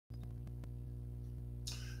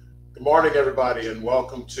Good morning, everybody, and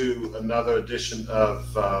welcome to another edition of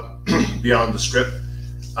Beyond the Script.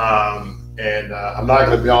 I'm not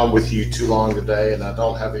going to be on with you too long today, and I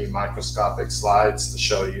don't have any microscopic slides to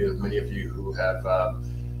show you, many of you who have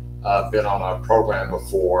been on our program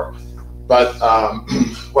before. But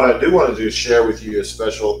what I do want to do is share with you a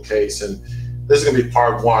special case, and this is going to be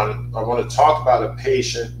part one. I want to talk about a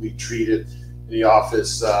patient we treated in the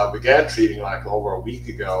office, began treating like over a week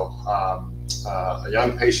ago. A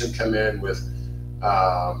young patient came in with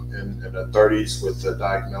in her 30s with the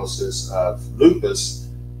diagnosis of lupus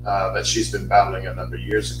that she's been battling a number of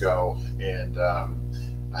years ago, and I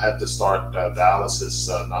had to start dialysis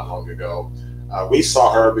not long ago. We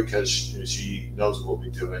saw her because she knows what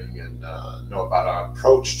we're doing and know about our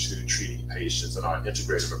approach to treating patients and our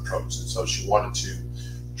integrative approach, and so she wanted to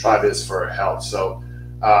try this for her health. So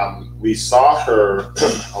we saw her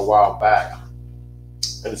a while back.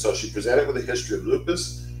 And so she presented with a history of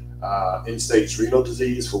lupus, end-stage renal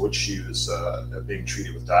disease for which she was being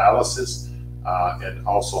treated with dialysis, and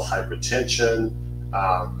also hypertension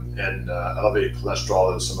and elevated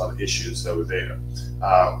cholesterol and some other issues that were there.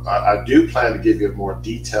 I do plan to give you a more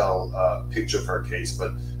detailed picture of her case,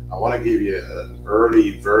 but I want to give you an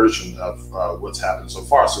early version of what's happened so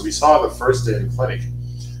far. So we saw her the first day in clinic,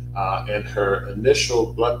 and her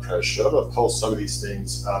initial blood pressure. I'm going to post some of these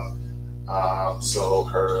things up. So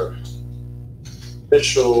her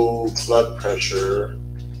initial blood pressure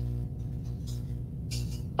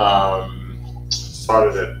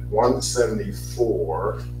started at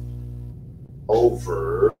 174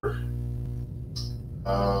 over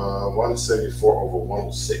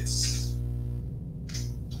 106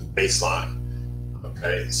 baseline.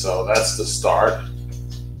 Okay, so that's the start.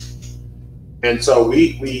 And so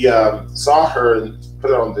we saw her and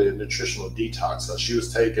put her on the nutritional detox. So she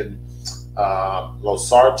was taking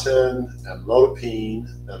losartan and lodipine,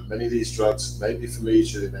 and many of these drugs may be familiar to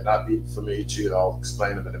you, they may not be familiar to you. I'll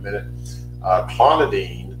explain them in a minute.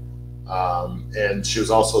 Clonidine, and she was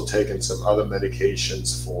also taking some other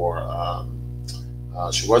medications for,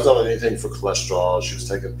 she wasn't on anything for cholesterol. She was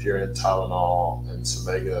taking Purine, Tylenol, and some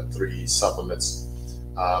omega-3 supplements,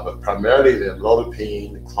 but primarily the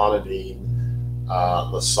lodipine, clonidine,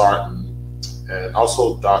 losartan, and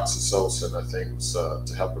also doxycycline, I think, was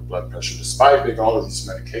to help with blood pressure. Despite being all of these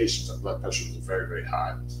medications, her blood pressure was very, very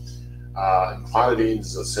high. And clonidine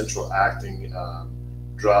is a central acting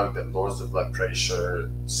drug that lowers the blood pressure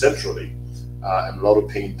centrally. And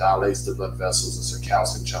lodipine dilates the blood vessels. It's a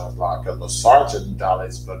calcium channel blocker. Losartan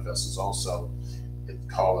dilates blood vessels also. It's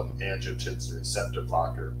called an angiotensin receptor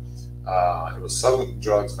blocker. It was some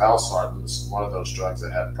drugs, valsartan was one of those drugs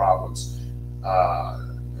that had problems.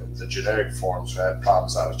 The generic forms had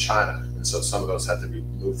problems out of China, and so some of those had to be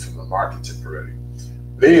moved from the market temporarily.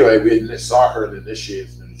 But anyway, we saw her and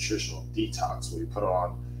initiated the nutritional detox, where we put her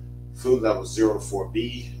on food levels 0 to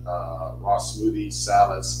 4B, raw smoothies,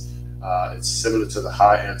 salads. It's similar to the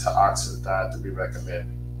high antioxidant diet that we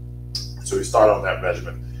recommend. So we started on that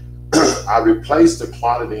regimen. I replaced the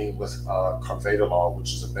clonidine with carvedilol,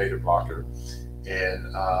 which is a beta blocker,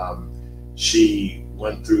 and she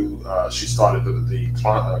went through, she started the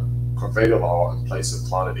carvedilol in place of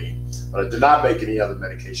clonidine, but I did not make any other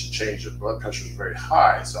medication change. Her blood pressure was very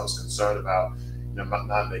high, so I was concerned about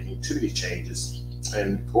not making too many changes.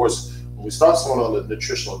 And of course, when we start someone on the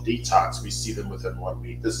nutritional detox, we see them within 1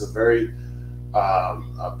 week. This is a very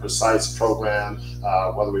precise program,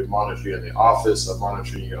 whether we monitor you in the office or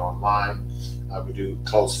monitoring you online. We do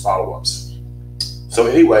close follow-ups. So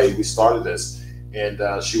anyway, we started this, and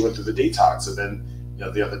she went through the detox, and then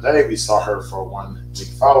the other day we saw her for a 1 week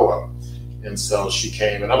follow-up, and so she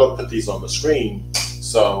came, and I'm gonna put these on the screen.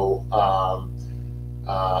 So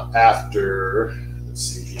after, let's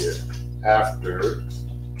see here, after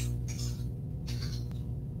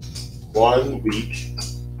 1 week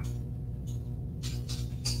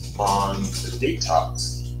on the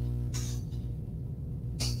detox,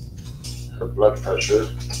 her blood pressure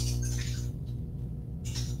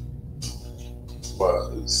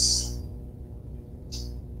was.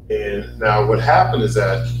 And now what happened is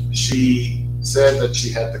that she said that she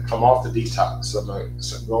had to come off the detox. So I'm going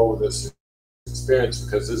to go over this experience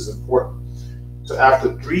because this is important. So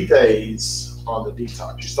after 3 days on the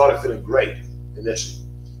detox, she started feeling great initially.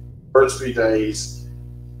 First 3 days,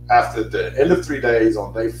 after the end of 3 days,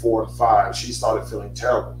 on day 4 and 5, she started feeling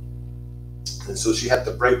terrible. And so she had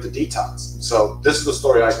to break the detox. And so this is the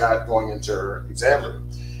story I got going into her exam room.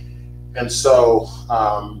 And so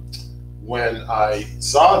when I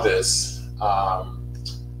saw this, I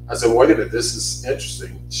said, well, wait a minute, this is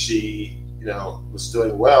interesting. She was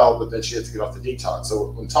doing well, but then she had to get off the detox.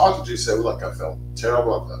 So when talking to you, she said, well, look, I felt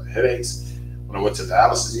terrible. I've got headaches. When I went to the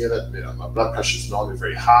dialysis unit, my blood pressure is normally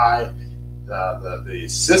very high. The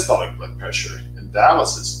systolic blood pressure in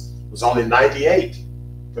dialysis was only 98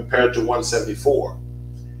 compared to 174.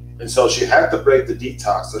 And so she had to break the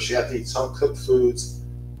detox. So she had to eat some cooked foods.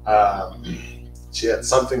 She had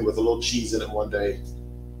something with a little cheese in it one day,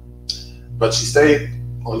 but she stayed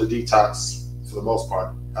on the detox for the most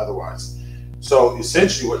part otherwise. So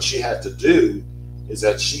essentially what she had to do is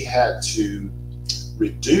that she had to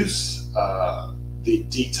reduce the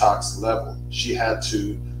detox level. She had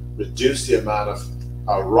to reduce the amount of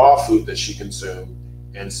raw food that she consumed.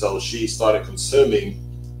 And so she started consuming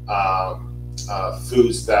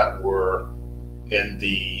foods that were in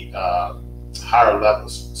the higher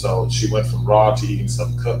levels. So she went from raw to eating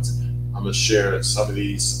some cooked. I'm going to share some of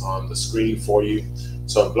these on the screen for you.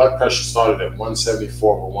 So blood pressure started at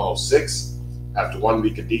 174 over 106. After 1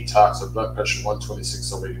 week of detox, her blood pressure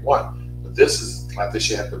 126 over 81. But this is after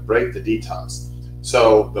she had to break the detox.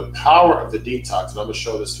 So the power of the detox, and I'm going to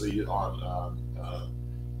show this for you on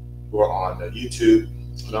who are on YouTube,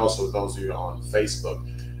 and also those of you on Facebook.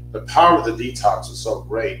 The power of the detox was so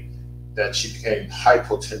great that she became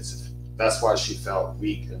hypotensive. That's why she felt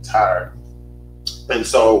weak and tired. And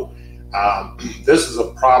so this is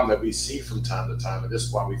a problem that we see from time to time, and this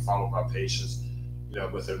is why we follow our patients,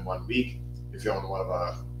 within 1 week. If you're on one of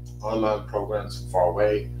our online programs from far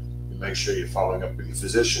away, you make sure you're following up with your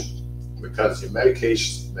physician, because your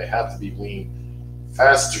medications, they have to be weaned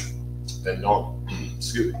faster than normal.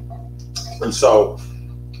 Excuse me. And so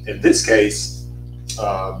in this case,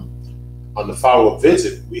 on the follow-up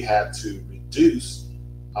visit, we had to reduce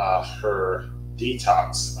her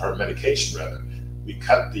detox, her medication rather. We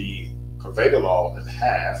cut the carvedilol in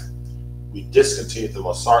half. We discontinued the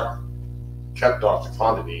losartan, kept off the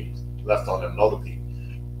clonidine, left on amlodipine,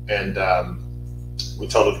 and we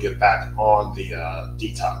told her to get back on the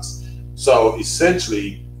detox. So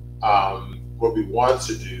essentially, what we want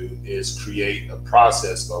to do is create a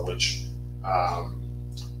process by which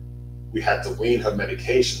we had to wean her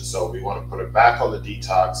medication. So we want to put her back on the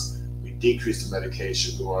detox. We decrease the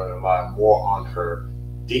medication. We want to rely more on her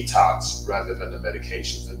detox rather than the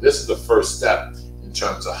medications. And this is the first step in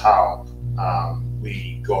terms of how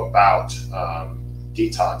we go about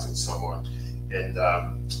detoxing someone.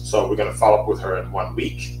 And so we're going to follow up with her in 1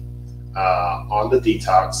 week on the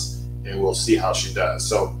detox, and we'll see how she does.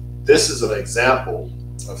 So this is an example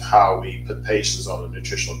of how we put patients on a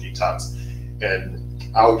nutritional detox. And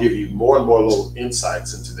I'll give you more and more little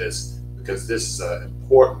insights into this, because this is an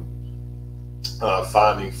important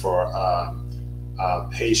finding for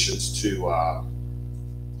patients to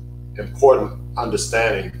important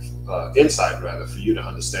understanding, insight rather, for you to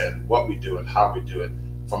understand what we do and how we do it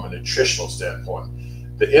from a nutritional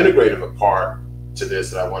standpoint. The integrative part to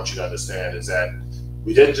this that I want you to understand is that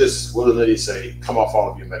we didn't just willy-nilly say, come off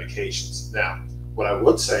all of your medications. Now, what I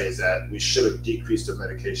would say is that we should have decreased the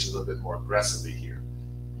medication a little bit more aggressively here.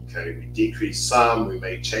 Okay, we decreased some, we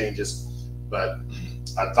made changes, but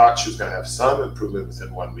I thought she was going to have some improvement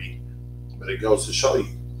within 1 week. But it goes to show you,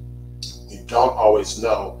 you don't always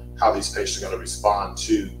know how these patients are going to respond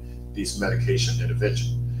to these medication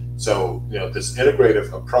interventions. So, this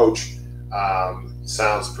integrative approach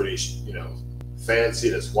sounds pretty, fancy.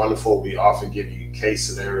 That's wonderful. We often give you case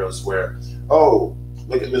scenarios where, oh,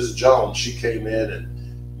 look at Mrs. Jones. She came in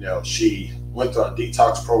and, she went through our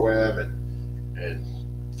detox program,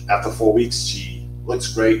 and after 4 weeks, she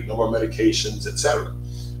looks great, no more medications, etc.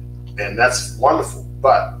 And that's wonderful.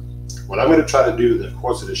 But what I'm going to try to do in the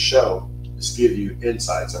course of the show is give you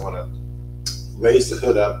insights. I want to raise the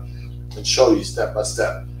hood up and show you step by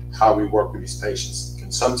step how we work with these patients.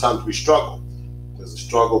 And sometimes we struggle. There's a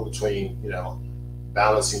struggle between,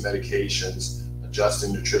 balancing medications,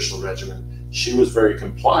 adjusting nutritional regimen. She was very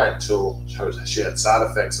compliant till she had side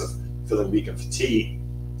effects of feeling weak and fatigued.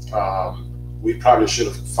 We probably should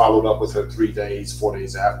have followed up with her 3 days, 4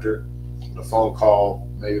 days after the phone call,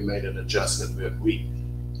 maybe made an adjustment midweek.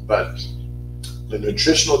 But the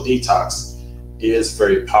nutritional detox is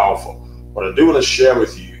very powerful. What I do want to share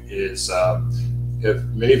with you is, if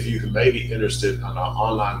many of you who may be interested in our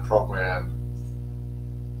online program,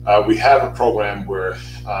 we have a program where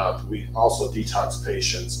we also detox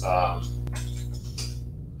patients. Our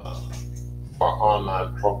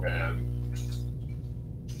online program,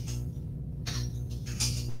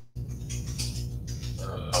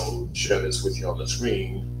 I'll share this with you on the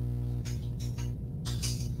screen.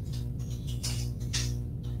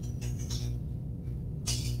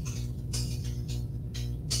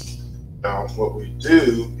 Now, what we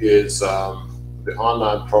do is the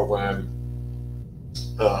online program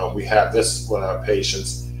we have this with our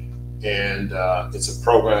patients, and it's a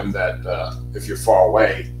program that if you're far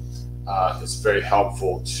away, it's very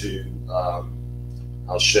helpful to,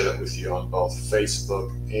 I'll share it with you on both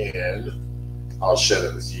Facebook and I'll share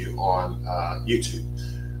it with you on YouTube.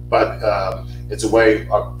 But it's a way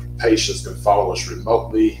our patients can follow us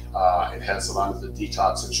remotely. It has a lot of the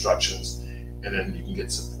detox instructions, and then you can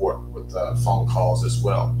get support with phone calls as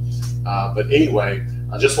well. But anyway,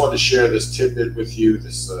 I just wanted to share this tidbit with you,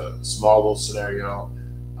 this small little scenario.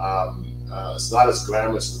 It's not as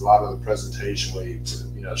glamorous as a lot of the presentation where you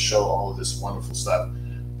show all of this wonderful stuff,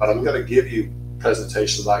 but I'm going to give you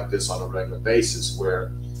presentations like this on a regular basis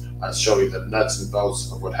where I show you the nuts and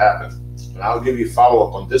bolts of what happened. And I'll give you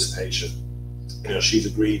follow-up on this patient. She's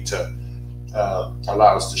agreed to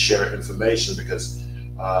allow us to share information because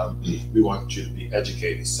we want you to be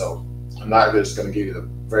educated. So I'm not just going to give you the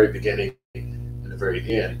very beginning and the very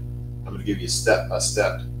end. I'm going to give you a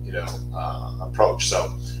step-by-step, approach.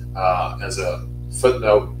 So as a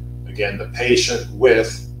footnote, again, the patient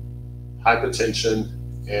with hypertension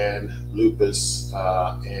and lupus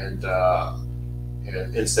and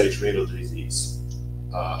end-stage renal disease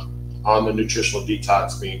on the nutritional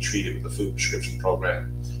detox, being treated with the food prescription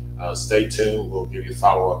program. Stay tuned. We'll give you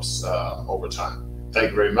follow-ups over time.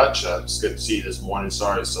 Thank you very much. It's good to see you this morning.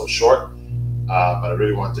 Sorry it's so short, but I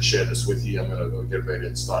really wanted to share this with you. I'm going to go get ready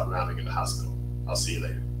and start rounding in the hospital. I'll see you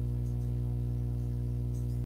later.